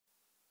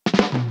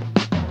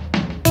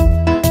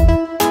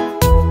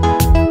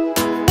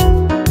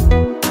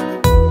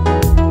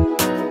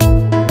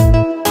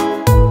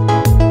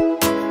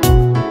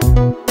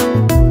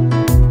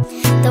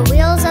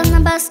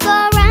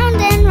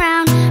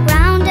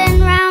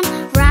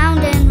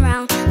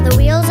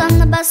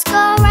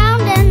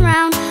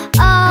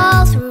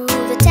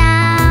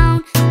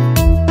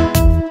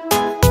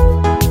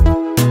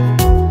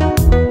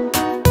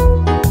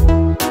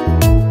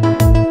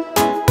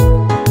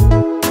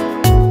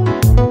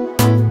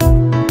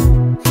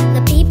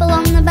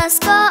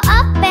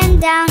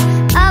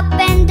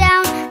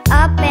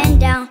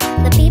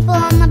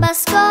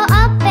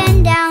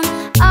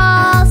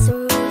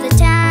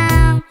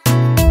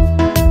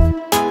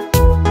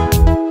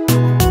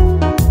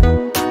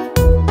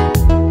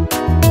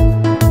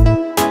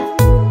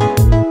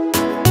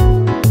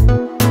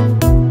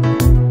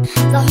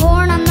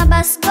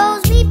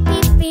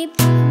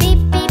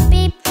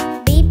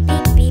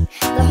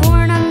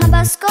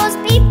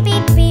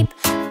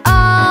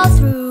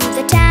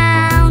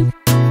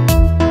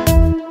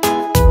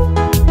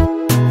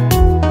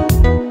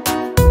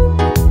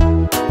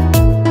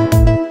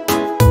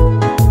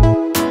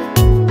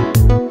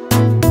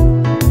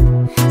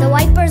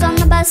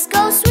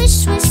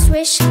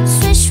Swish,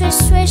 swish, swish,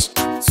 swish,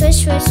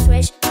 swish, swish,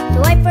 swish.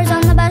 The wipers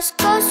on the bus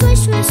go swish,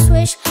 swish,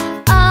 swish,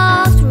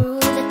 all through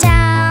the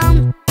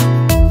town.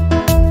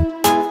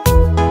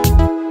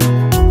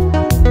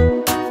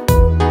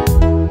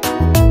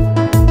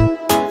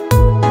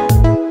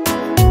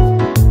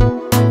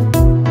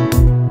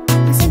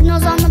 The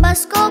signals on the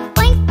bus go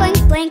blink,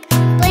 blink, blink,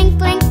 blink,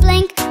 blink,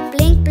 blink,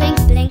 blink, blink,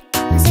 blink.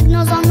 The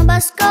signals on the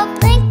bus go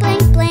blink,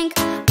 blink, blink,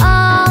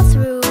 all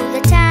through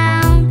the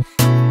town.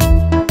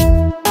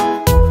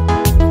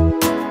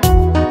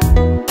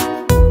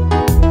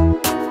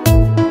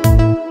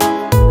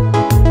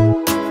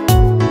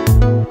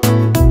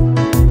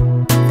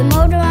 The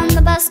motor on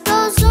the bus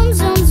goes zoom,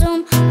 zoom,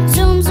 zoom,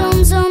 zoom,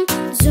 zoom, zoom,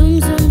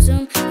 zoom, zoom,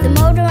 zoom. The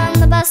motor on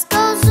the bus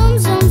goes zoom,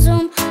 zoom,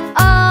 zoom,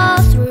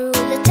 all through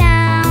the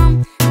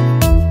town.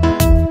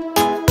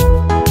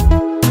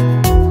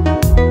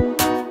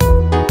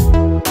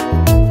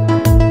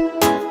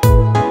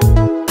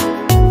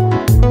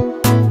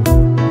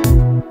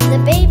 The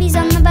babies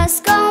on the bus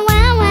go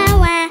wah, wah,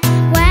 wah,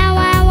 wah,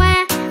 wah,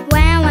 wah,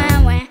 wah, wah,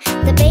 wah.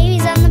 The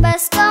babies on the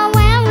bus go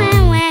wah,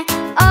 wah, wah,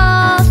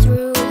 all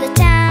through the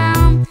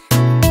town.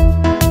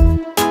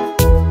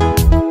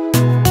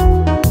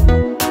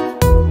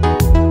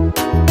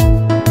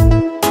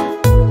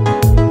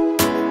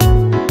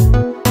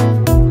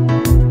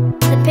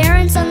 The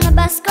parents on the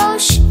bus go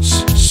shh,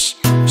 shh, shh,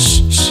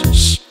 shh, shh,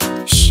 shh,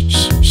 shh,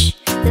 shh, shh.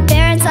 The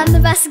parents on the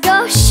bus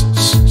go shh,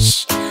 shh,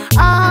 shh,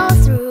 all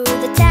through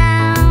the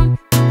town.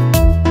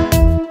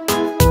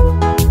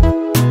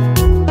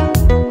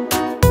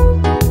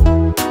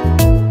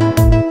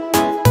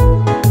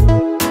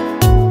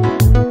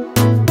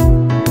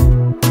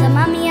 The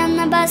mommy on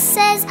the bus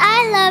says,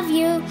 I love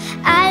you,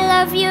 I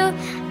love you,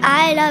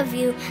 I love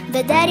you.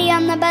 The daddy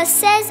on the bus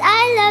says,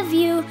 I love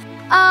you,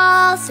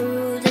 all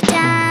through the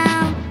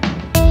town.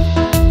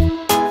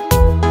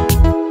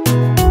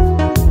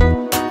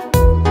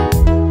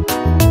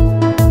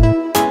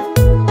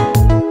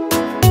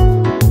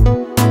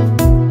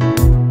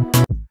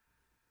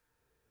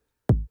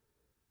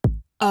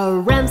 A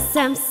ram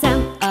sam sam,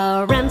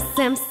 a ram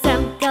sam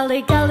sam,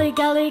 gully gully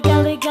gully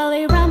gully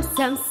gully ram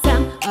sam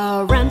sam,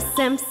 a ram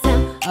sam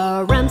sam,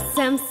 a ram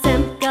sam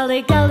sam,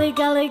 gully gully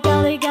gully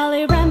gully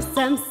gully ram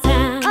sam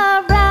sam.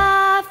 A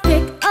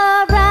rafik,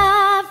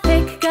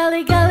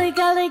 gully gully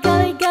gully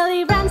gully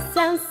gully ram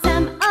sam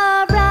sam.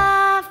 A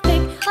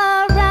rafik,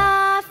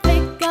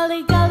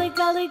 gully gully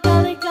gully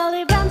gully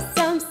gully ram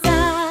sam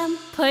sam.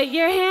 Put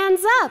your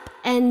hands up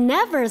and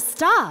never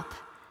stop.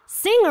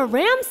 Sing a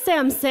Ram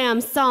Sam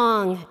Sam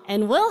song,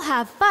 and we'll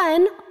have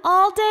fun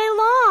all day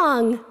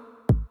long.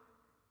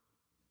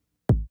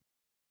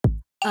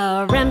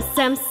 A ram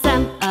sam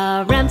sam,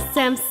 a ram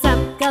sam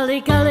sam,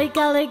 gully gully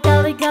gully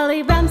gully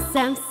gully ram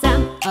sam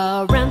sam.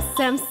 A ram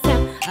sam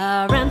sam,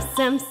 a ram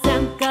sam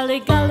sam, gully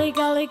gully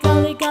gully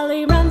gully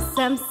gully ram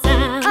sam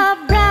sam. A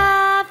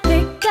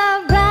rafik,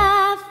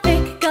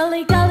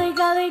 gully gully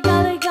gully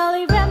gully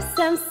gully ram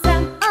sam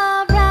sam.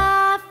 A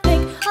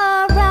rafik,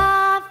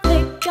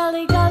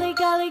 gully gully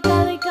gully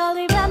gully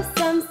gully ram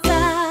sam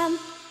sam.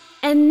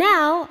 And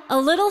now a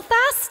little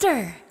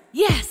faster.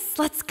 Yes,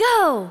 let's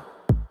go.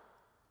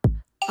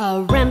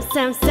 A ram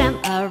sam sam,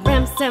 a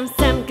ram sam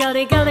sam,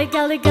 gully gully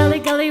gully gully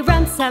gully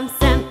ram sam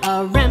sam.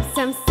 A ram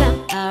sam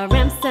sam, a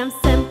ram sam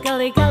sam,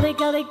 gully gully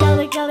gully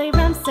gully gully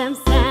ram sam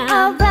sam.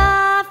 A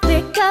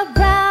rafik,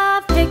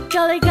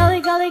 gully gully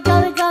gully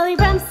gully gully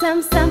ram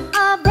sam sam.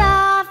 A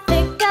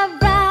rafik,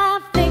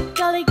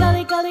 gully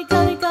gully gully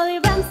gully gully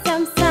ram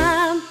sam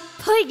sam.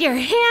 Put your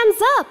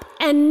hands up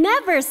and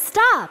never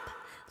stop.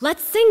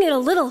 Let's sing it a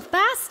little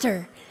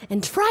faster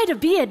and try to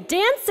be a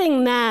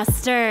dancing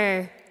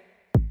master.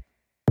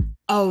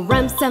 A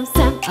ram sam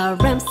sam, a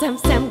ram sam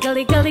sam,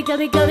 gully gully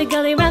gully gully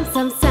gully ram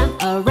sam sam.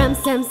 A ram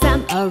sam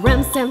sam, a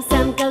ram sam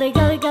sam, gully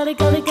gully gully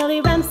gully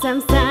gully ram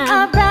sam sam.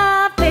 A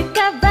rafik,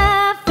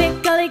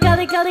 gully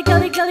gully gully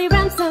gully gully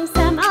ram sam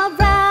sam. A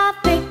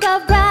rafik,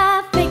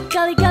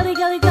 gully gully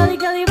gully gully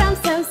gully ram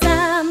sam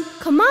sam.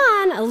 Come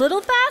on, a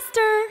little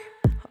faster.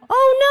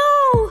 Oh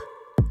no!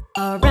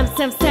 A ram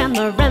sam sam,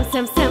 a ram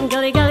sam sam,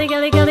 gully gully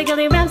gully gully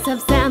gully ram sam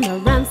sam. A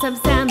ram sam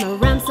sam, a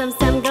ram sam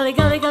sam, gully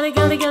gully gully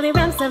gully gully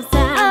ram sam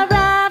sam. A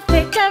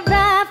rafik,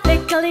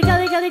 gully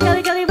gully gully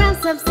gully gully ram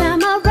sam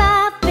sam. A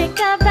rafik,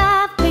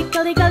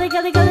 gully gully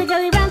gully gully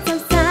gully ram sam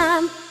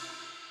sam.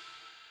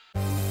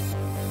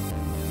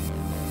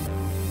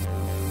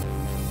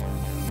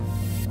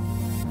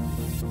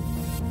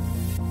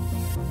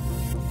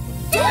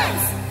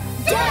 Dance,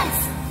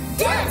 dance,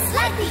 dance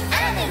like the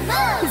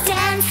animals.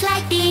 Dance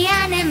like the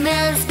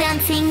animals,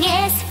 dancing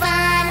is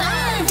fun.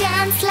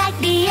 Dance like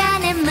the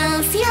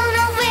animals, you'll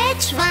know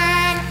which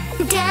one.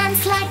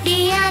 Dance like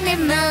the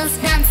animals,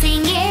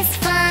 dancing is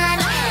fun.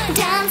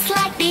 Dance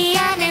like the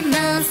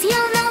animals,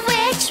 you'll know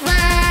which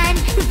one.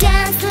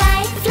 Dance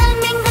like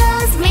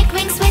flamingos, make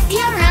wings with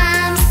your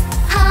arms.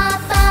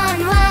 Hop on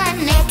one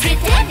leg,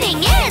 pretending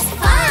is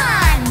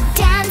fun.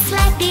 Dance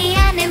like the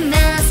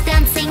animals,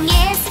 dancing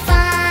is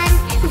fun.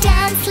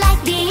 Dance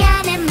like the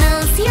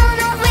animals, you'll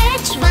know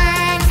which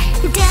one.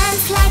 Dance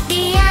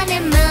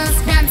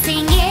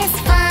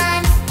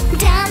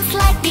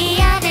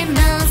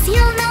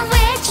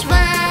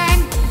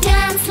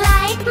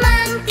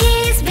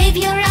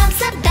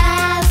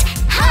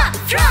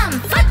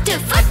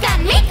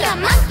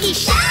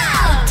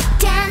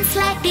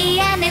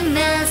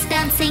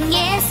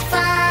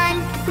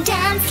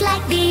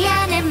like the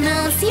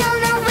animals, you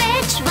know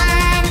which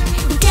one.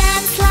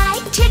 Dance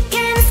like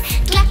chickens,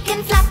 cluck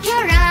and flap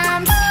your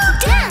arms.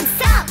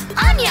 Dance up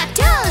on your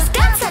toes,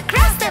 dance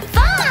across the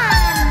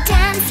farm.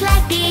 Dance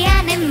like the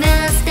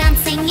animals,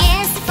 dancing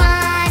is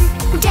fun.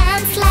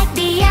 Dance like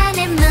the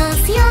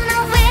animals, you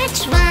know which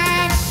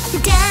one.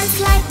 Dance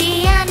like the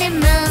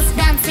animals,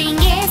 dancing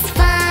is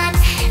fun.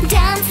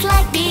 Dance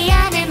like the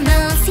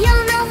animals, you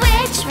know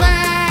which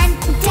one.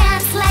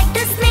 Dance like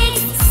the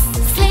snakes,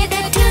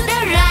 slither to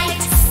the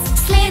right,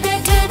 slither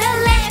to the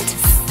left,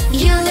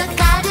 you look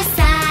out of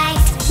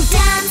sight.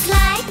 Dance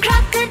like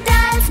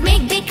crocodiles,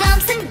 make big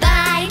arms and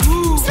bite.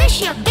 Swish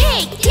your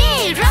big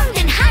tail round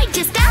and hide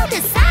just out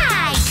of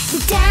sight.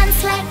 Dance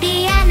like the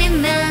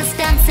animals,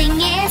 dancing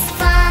is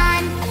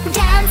fun.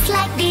 Dance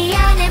like the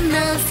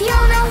animals, you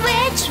know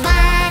which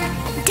one.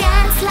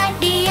 Dance like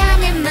the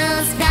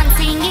animals,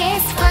 dancing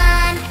is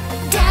fun.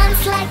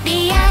 Dance like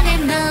the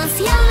animals,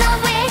 you know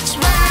which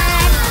one.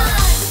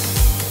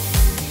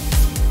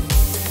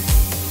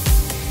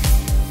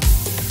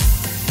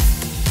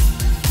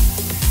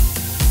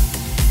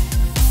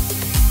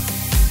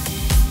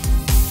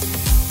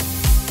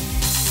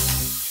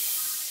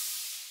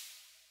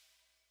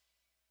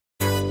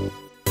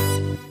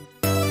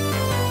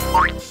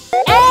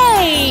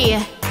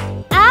 A.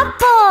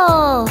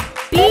 Apple.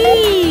 B.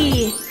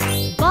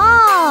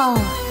 Ball.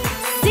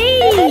 C.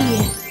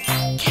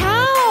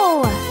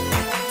 Cow.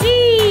 D.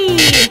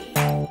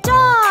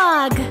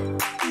 Dog.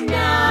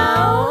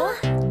 No.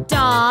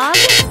 Dog.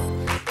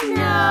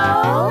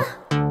 No.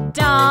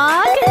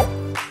 Dog.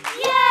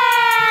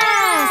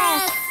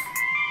 Yes.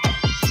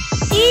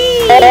 E.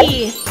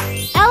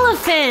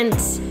 Elephant.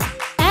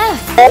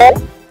 F.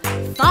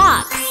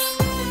 Fox.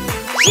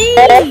 G.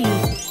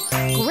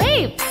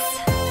 Grapes.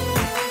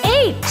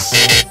 H.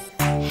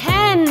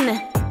 Hen.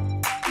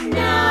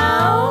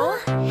 No.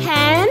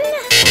 Hen.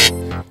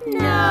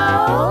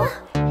 No.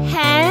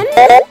 Hen.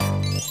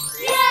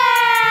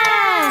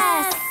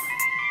 Yes.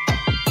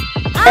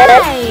 I.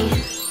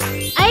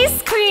 Ice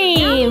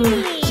cream.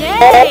 J.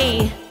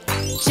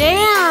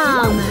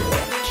 Jam.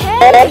 K.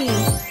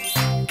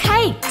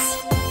 Kite.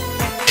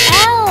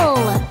 L.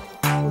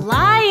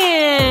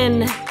 Lion.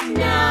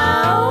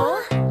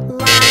 No.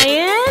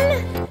 Lion.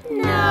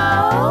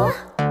 No.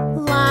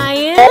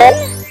 Lion.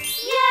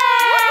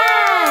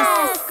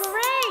 Yes.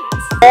 Great.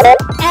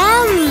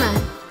 M.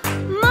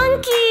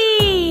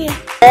 Monkey.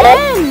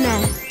 N.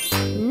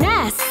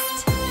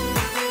 Nest.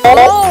 O.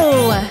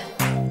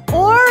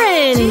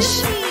 Orange.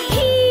 P.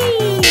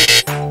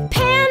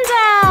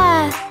 Panda.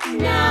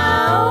 No.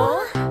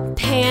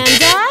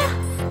 Panda.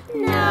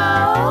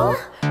 No.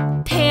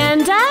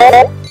 Panda.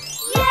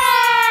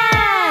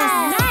 Yes.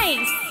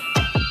 Nice.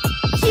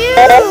 Q.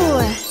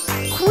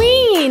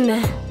 Queen.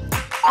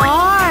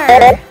 R.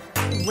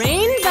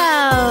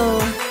 Rainbow.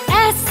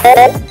 S.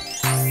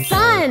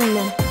 Sun.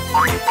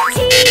 T.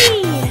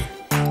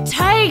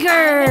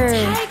 Tiger.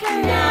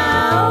 No.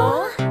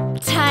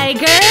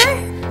 Tiger.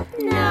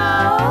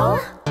 No.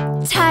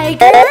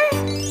 Tiger.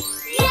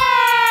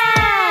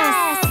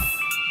 Yes.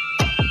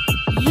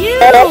 U.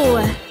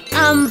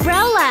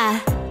 Umbrella.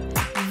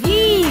 V.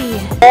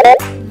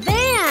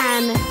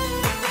 Van.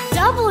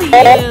 W.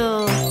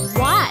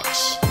 Watch.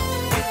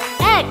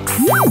 X.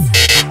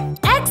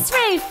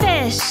 X-ray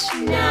fish.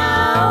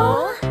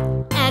 No.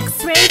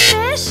 X-ray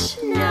fish.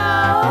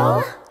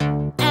 No.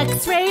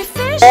 X-ray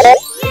fish.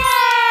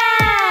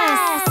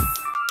 Yes.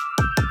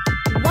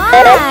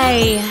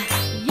 Y.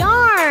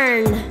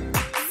 Yarn.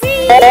 Z.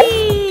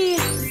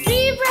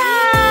 Zebra.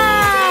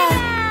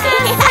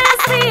 This is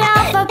the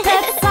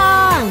alphabet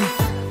song.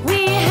 We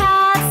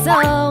had so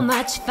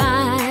much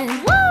fun.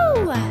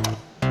 Woo!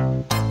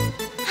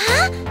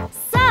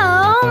 So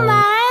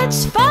much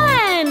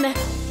fun.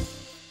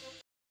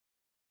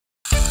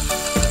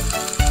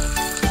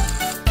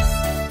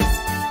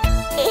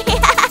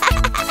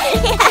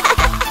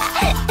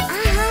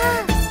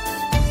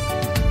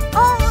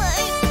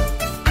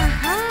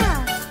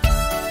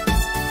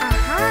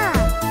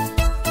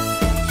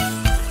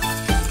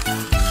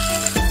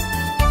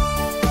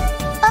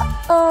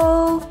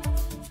 Uh-oh.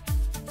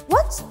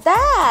 What's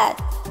that?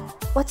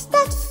 What's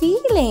that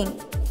feeling?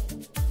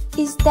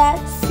 Is that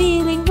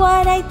feeling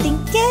what I think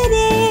it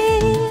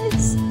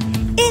is?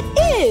 It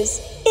is!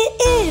 It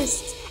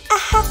is! I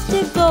have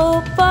to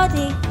go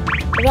potty.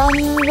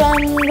 Run,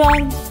 run,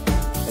 run.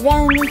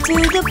 Run to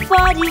the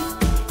potty.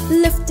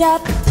 Lift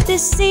up the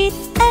seat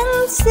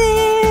and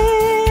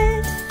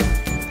sit.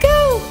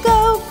 Go,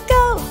 go,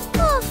 go.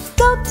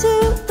 Go to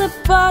the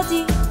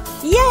potty.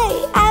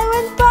 Yay! I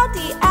went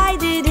potty. I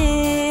did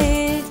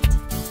it.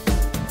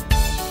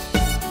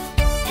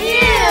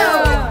 Ew!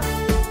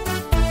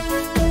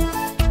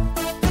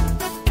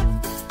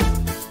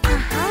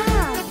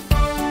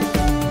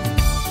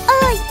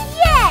 Oh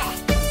yeah!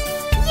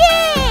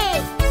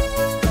 Yeah!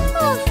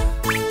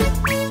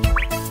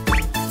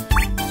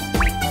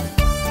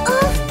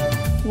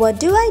 What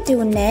do I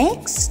do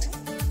next?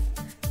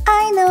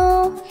 I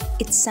know,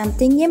 it's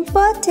something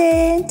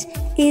important.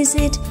 Is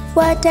it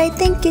what I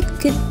think it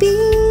could be?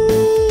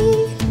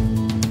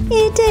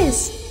 It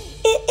is,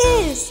 it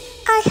is.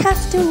 I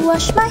have to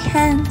wash my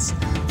hands.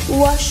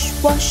 Wash,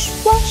 wash,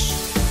 wash.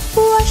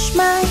 Wash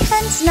my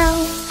hands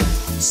now.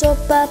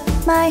 Soap up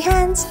my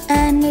hands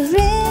and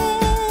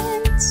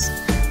rinse.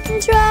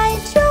 Dry,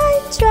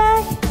 dry,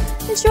 dry.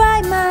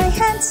 Dry my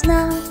hands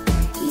now.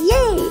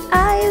 Yay!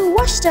 I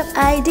washed up,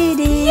 I did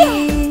it.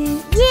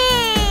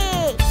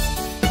 Yay!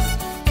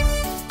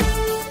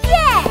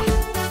 Yeah!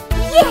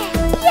 Yeah!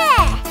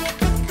 Yeah!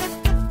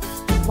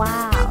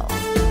 Wow!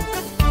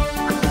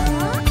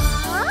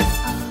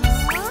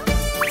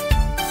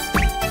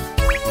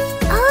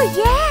 Oh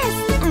yes!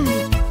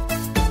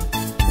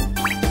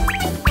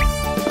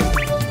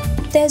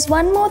 There's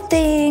one more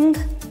thing.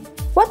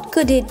 What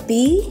could it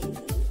be?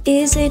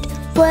 Is it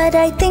what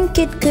I think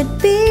it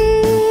could be?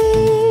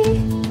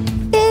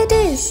 It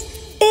is,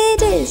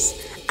 it is.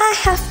 I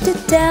have to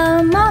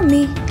tell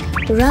mommy.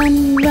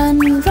 Run,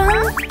 run,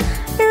 run.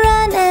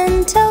 Run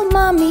and tell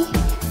mommy.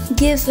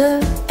 Give her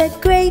a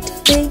great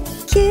big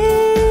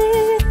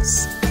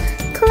kiss.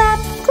 Clap,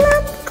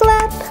 clap,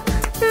 clap.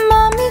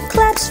 Mommy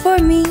claps for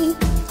me.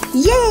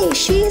 Yay,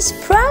 she is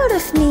proud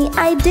of me.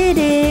 I did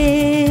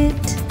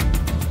it.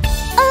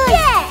 Oh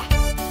yeah!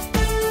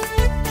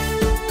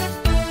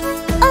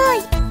 Oh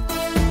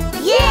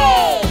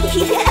yay!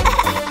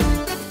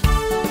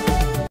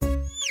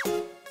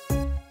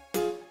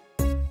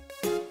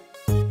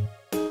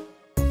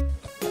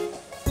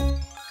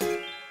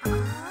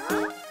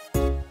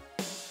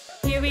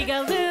 Here we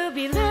go,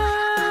 Looby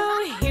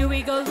Loo. Here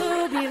we go,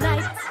 Looby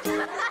Light.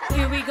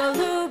 Here we go,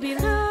 Looby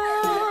Loo.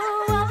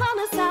 All on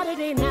a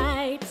Saturday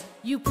night.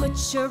 You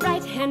put your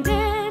right hand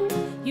in.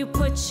 You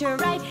put your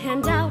right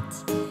hand out.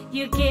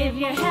 You give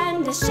your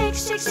hand a shake,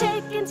 shake,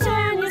 shake, and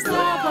turn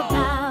yourself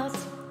about.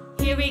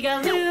 Here we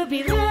go,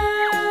 Looby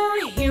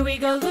Loo. Here we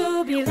go,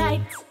 Looby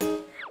Light.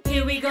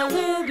 Here we go,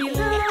 Looby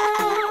Loo.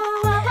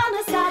 All on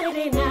a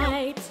Saturday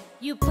night.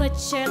 You put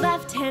your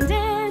left hand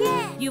in.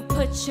 You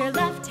put your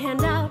left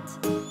hand out.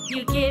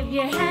 You give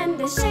your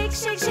hand a shake,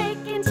 shake,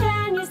 shake, and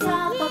turn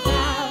yourself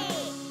about.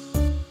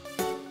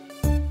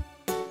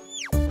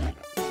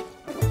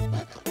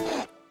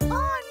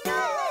 Oh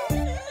no!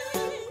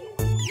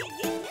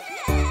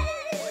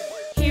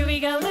 Here we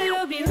go,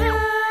 Looby Loo.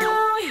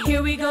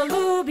 Here we go,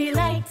 Looby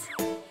Light.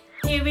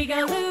 Here we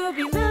go,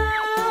 Looby Loo.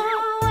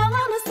 All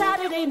on a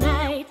Saturday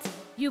night.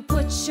 You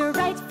put your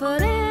right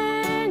foot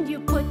in. You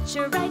put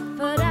your right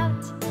foot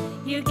out.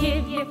 You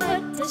give your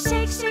foot a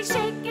shake, shake,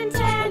 shake, and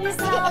turn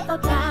yourself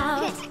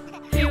about.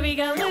 Here we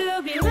go,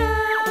 Looby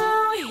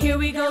Loo. Here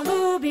we go,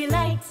 Looby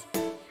Light.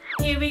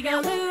 Here we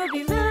go,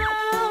 Looby Loo.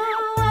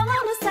 All on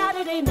a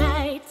Saturday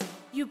night.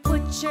 You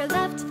put your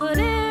left foot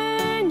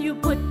in. You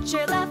put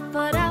your left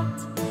foot out.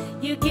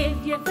 You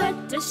give your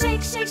foot a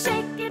shake, shake,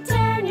 shake, and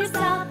turn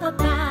yourself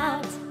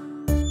about.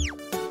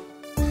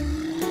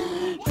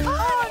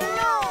 Oh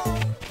no!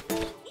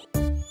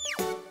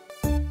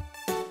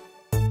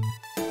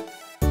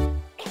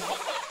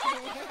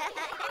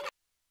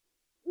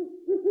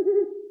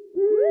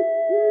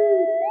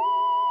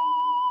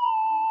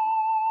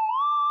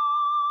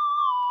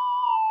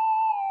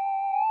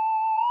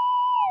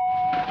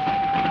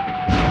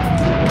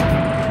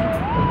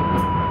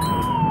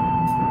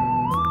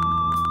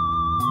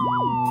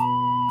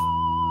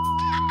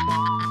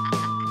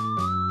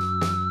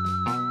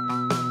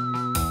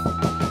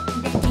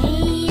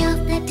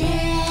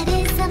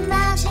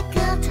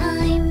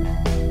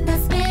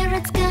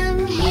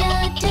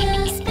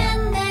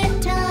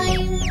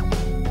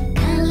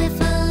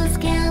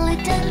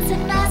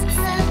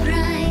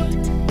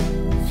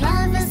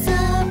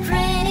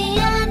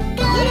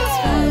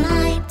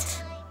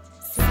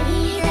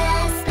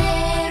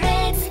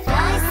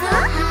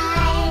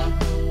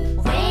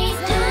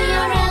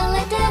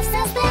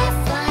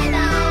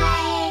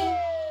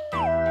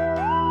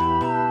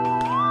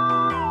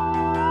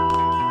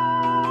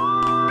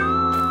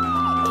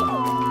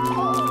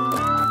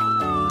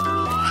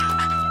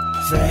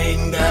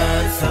 Sing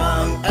the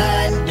song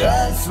and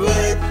dance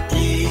with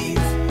ease.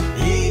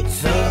 Eat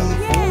some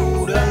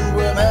food and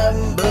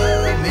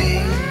remember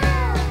me.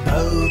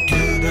 Go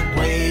to the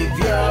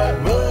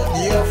graveyard with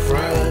your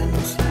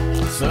friends.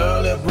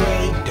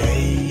 Celebrate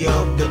Day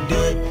of the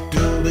Dead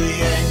to the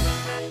end.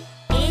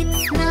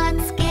 It's not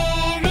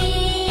scary,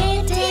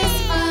 it is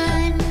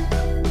fun.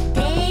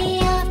 Day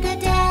of the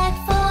Dead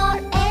for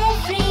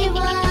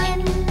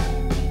everyone.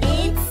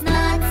 It's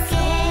not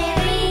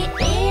scary,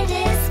 it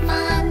is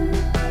fun.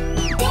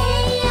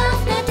 Day of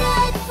the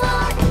Dead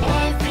for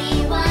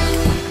everyone.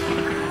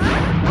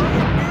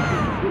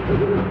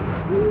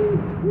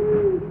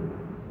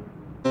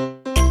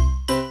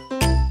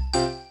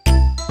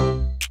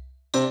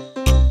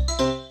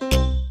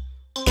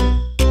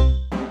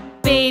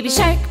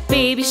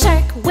 Baby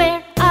shark,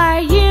 where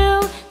are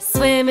you?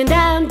 Swimming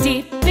down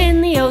deep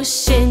in the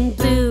ocean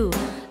blue.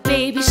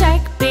 Baby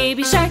shark,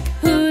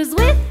 who's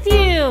with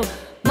you?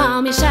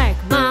 Mommy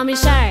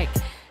shark,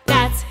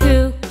 that's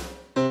who.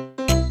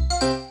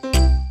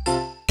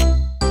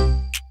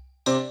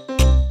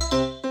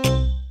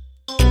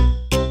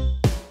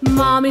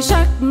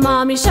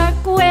 Mommy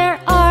shark,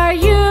 where are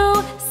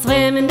you?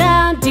 Swimming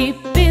down deep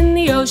in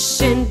the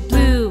ocean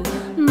blue.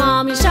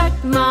 Mommy shark,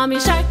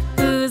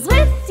 who's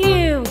with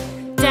you?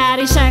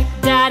 Daddy shark,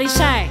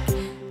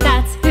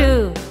 that's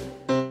who.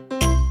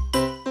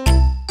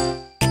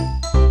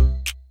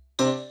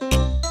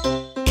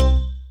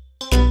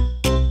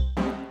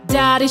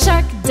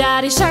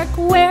 Daddy shark,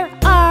 where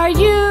are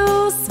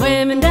you?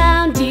 Swimming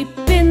down deep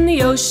in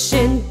the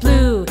ocean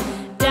blue.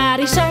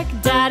 Daddy shark,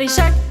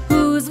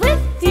 who's with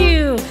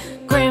you?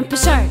 Grandpa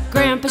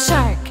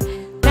shark,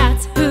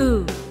 that's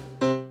who.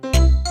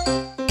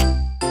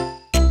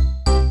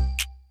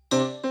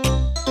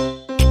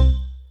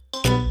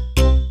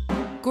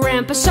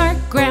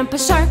 Grandpa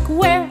shark,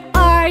 where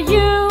are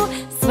you?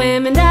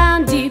 Swimming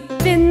down deep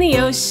in the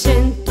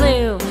ocean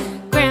blue.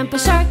 Grandpa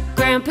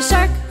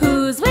shark,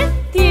 who's with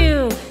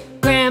you?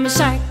 Grandma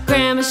shark,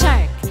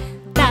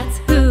 that's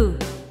who.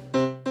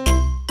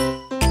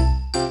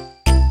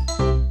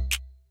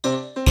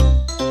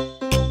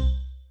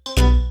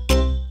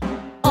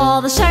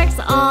 All the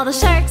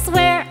sharks,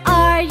 where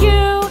are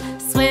you?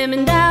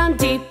 Swimming down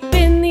deep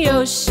in the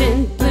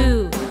ocean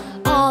blue.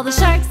 All the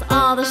sharks,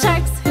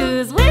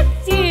 who's with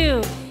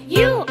you?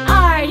 You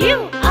are,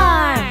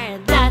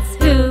 that's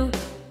who.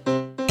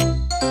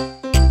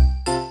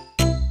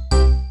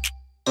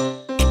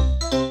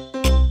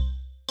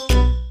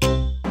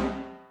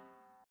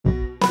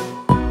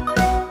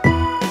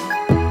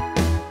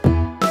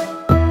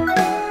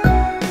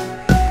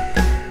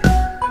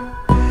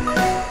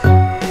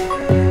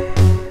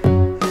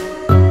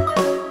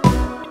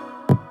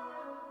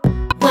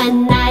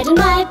 One night in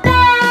my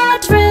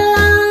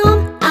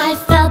bedroom, I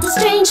felt a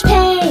strange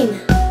pain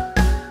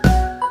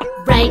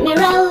right near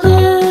a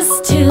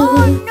loose tube.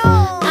 Oh no!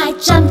 I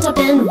jumped up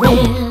and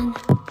ran.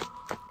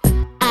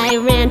 I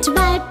ran to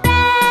my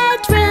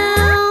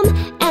bedroom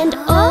and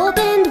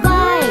opened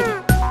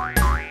wide.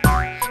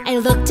 I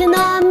looked in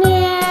the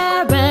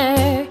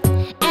mirror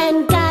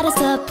and got a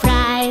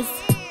surprise.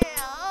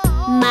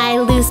 My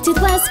loose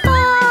tooth was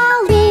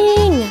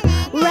falling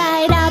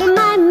right out of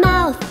my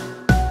mouth.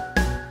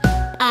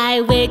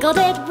 I wiggled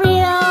it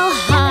real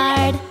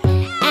hard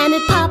and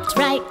it popped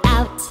right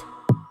out.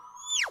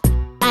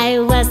 I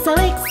was so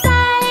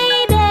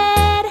excited,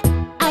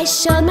 I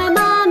showed my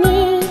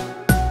mommy.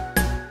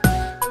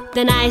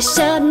 Then I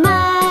showed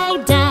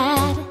my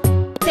dad,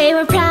 they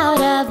were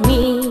proud of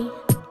me.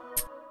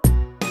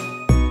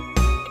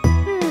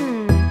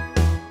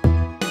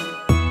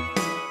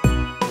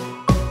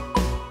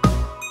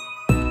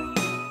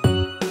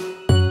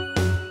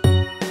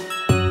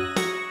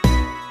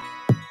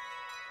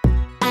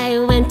 I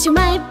went to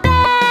my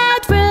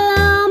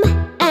bedroom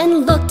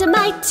and looked at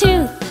my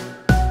tooth,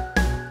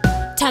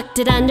 tucked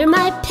it under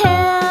my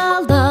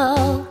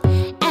pillow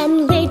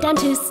and laid down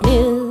to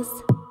snooze.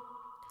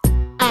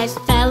 I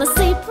fell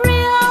asleep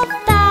real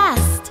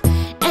fast,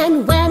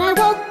 and when I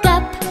woke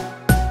up,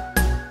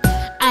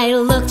 I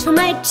looked for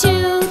my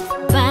tooth,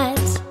 but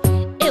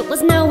it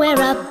was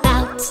nowhere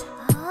about.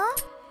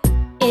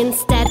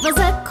 Instead was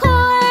a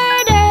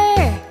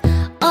quarter,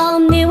 all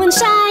new and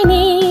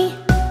shiny.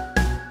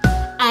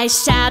 I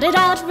shouted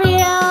out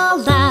real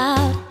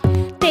loud,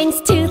 "Thanks,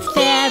 Tooth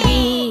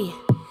Fairy!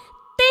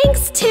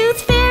 Thanks,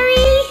 Tooth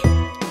Fairy!"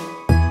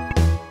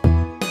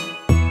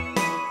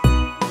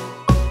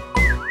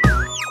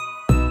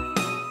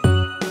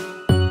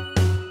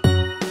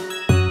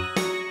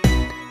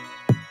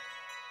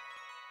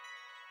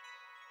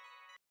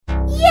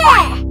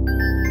 Yeah!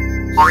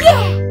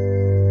 Yeah!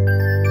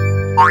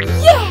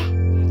 Yeah!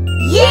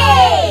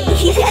 Yay!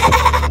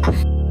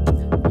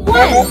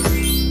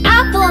 1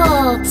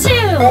 apple,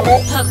 2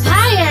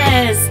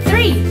 papayas,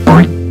 3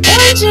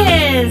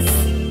 oranges.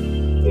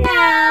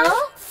 Now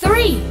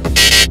 3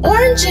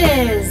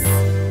 oranges.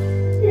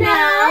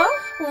 Now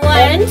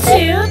 1,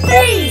 2,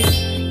 3.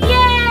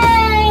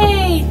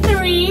 Yay!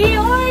 3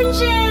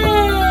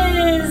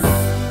 oranges.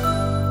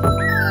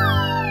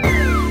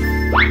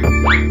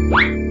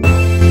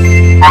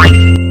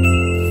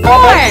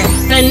 4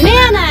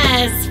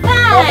 bananas,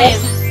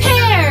 5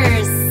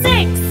 pears,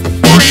 6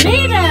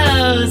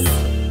 tomatoes.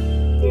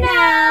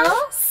 Now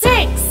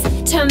 6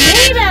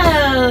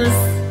 tomatoes.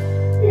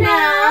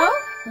 Now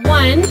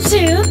 1,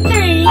 2,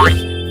 3,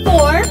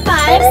 4,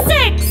 5,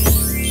 6.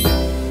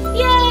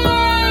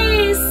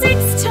 Yay!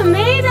 6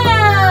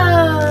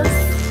 tomatoes.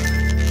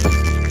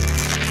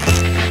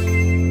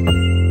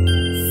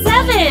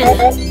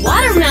 7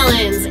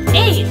 watermelons,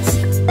 8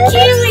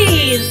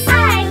 kiwis. I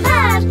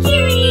love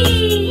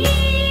kiwi.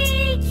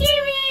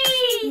 Kiwi.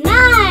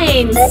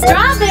 9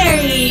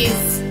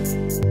 strawberries.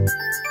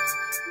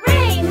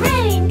 Rain,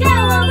 rain, go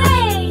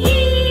away,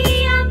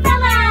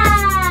 umbrella.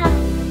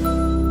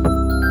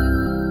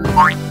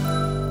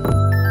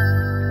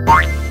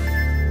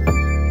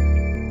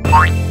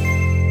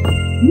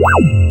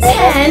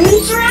 10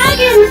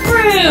 dragon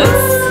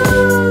fruits.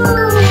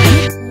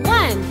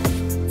 1,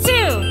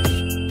 2,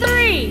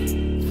 3,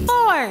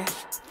 4,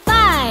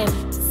 5,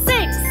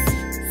 6,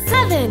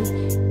 7,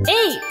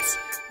 8,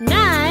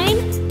 9,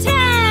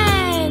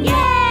 10.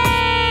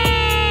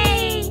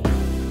 Yay!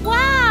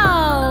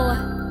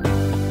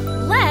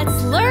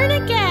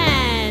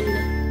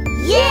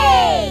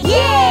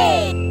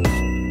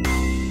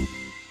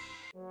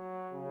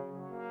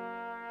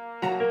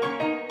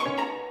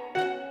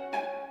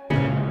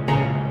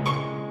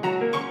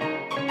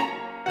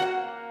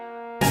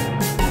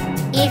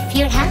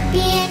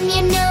 happy and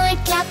you know it,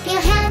 clap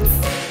your hands.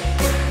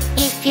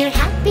 If you're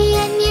happy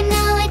and you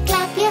know it,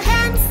 clap your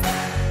hands.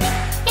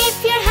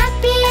 If you're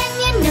happy and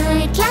you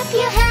know it, clap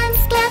your hands,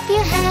 clap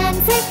your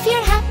hands. If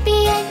you're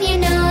happy and you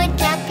know it,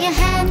 clap your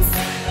hands.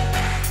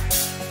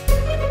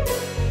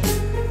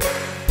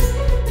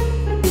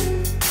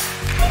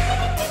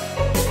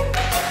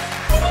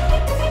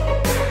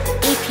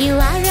 If you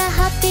are a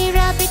happy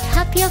rabbit,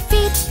 hop your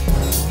feet.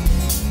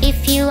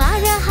 If you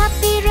are a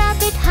happy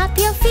rabbit, hop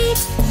your feet.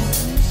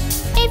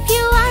 If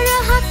you are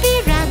a happy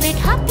rabbit,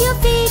 hop your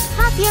feet,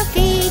 hop your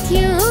feet.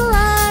 You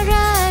are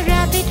a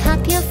rabbit,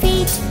 hop your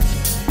feet.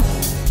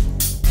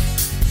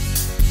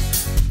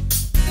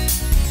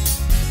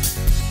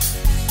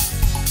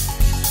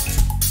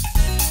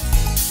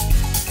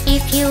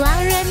 If you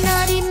are a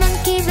naughty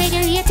monkey,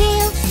 wiggle your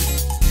tail.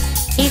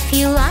 If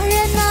you are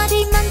a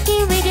naughty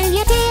monkey, wiggle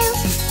your tail.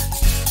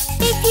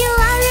 If you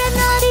are a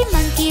naughty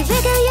monkey,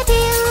 wiggle your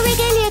tail,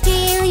 wiggle your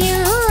tail. You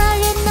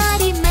are a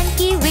naughty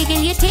monkey,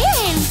 wiggle your tail.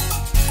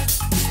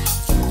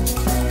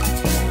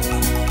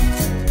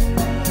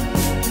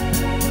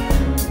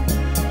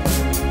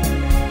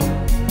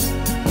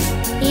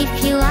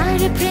 If you are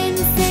a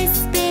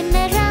princess, spin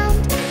around.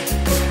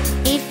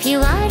 If you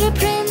are a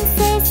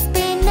princess,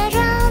 spin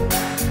around.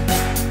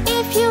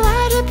 If you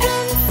are a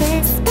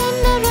princess,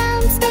 spin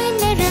around,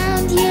 spin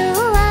around. You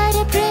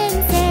are a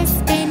princess,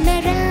 spin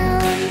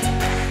around.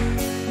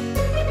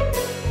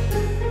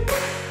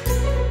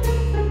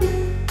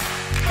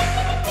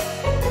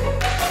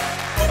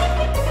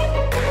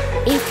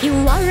 If you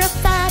are a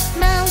fat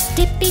mouse,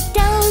 tippy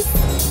toes.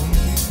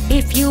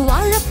 If you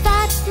are a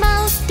fat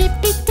mouse,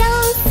 tippy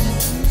toes.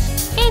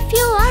 If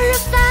you are a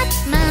fat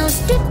mouse,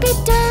 tippy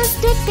toes,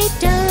 tippy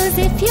toes.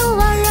 If you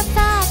are a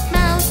fat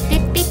mouse,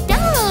 tippy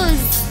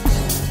toes.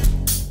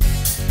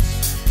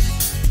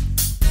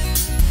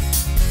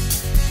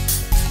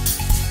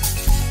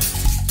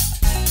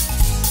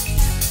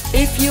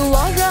 If you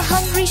are a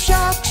hungry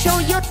shark, show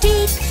your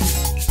teeth.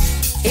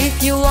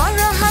 If you are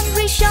a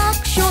hungry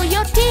shark, show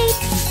your teeth.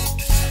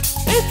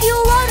 If you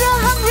are a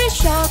hungry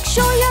shark,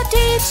 show your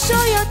teeth,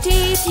 show your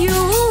teeth. You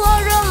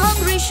are a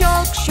hungry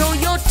shark, show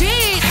your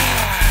teeth.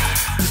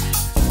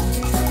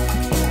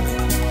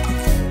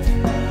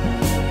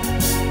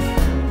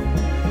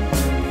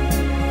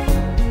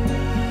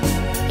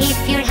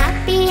 If you're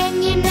happy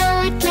and you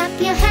know it, clap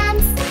your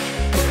hands.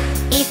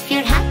 If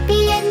you're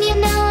happy and you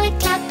know it,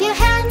 clap your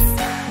hands.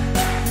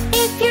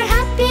 If you're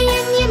happy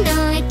and you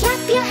know it,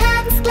 clap your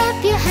hands,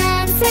 clap your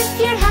hands. If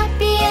you're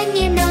happy and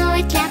you know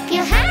it, clap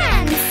your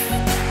hands.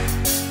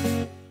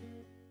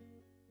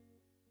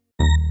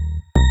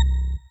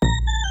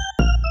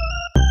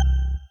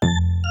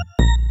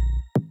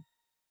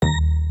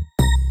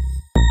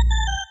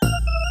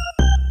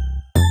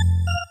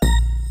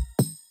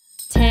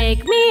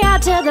 Take me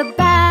out to the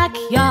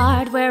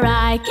backyard where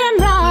I can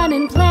run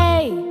and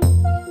play.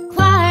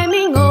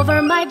 Climbing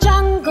over my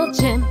jungle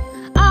gym,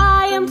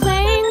 I am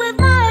playing with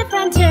my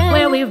friend Tim.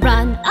 Where we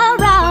run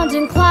around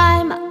and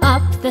climb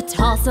up the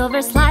tall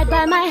silver slide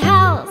by my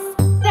house.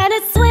 Then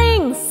it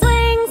swing,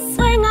 swing,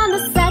 swing on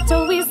the set.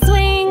 Oh, we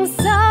swing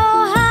so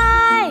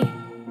high.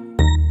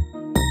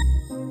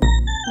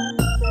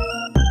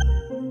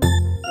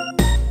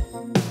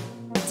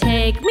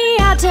 Take me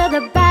out to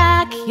the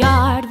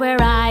backyard where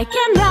I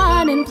can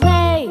run and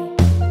play.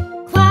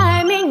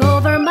 Climbing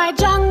over my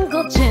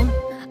jungle gym,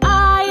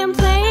 I am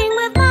playing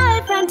with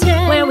my friend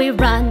Tim. Where we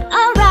run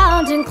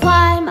around and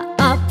climb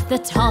up the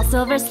tall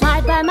silver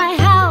slide by my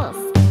house.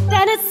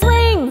 Then it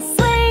swing,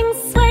 swing,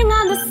 swing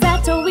on the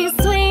set. Oh, we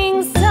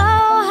swing so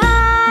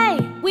high.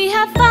 We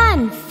have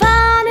fun,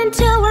 fun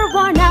until we're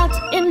worn out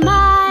in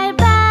my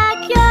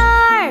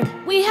backyard.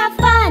 We have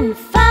fun,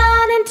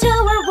 fun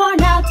until we're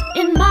worn out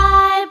in my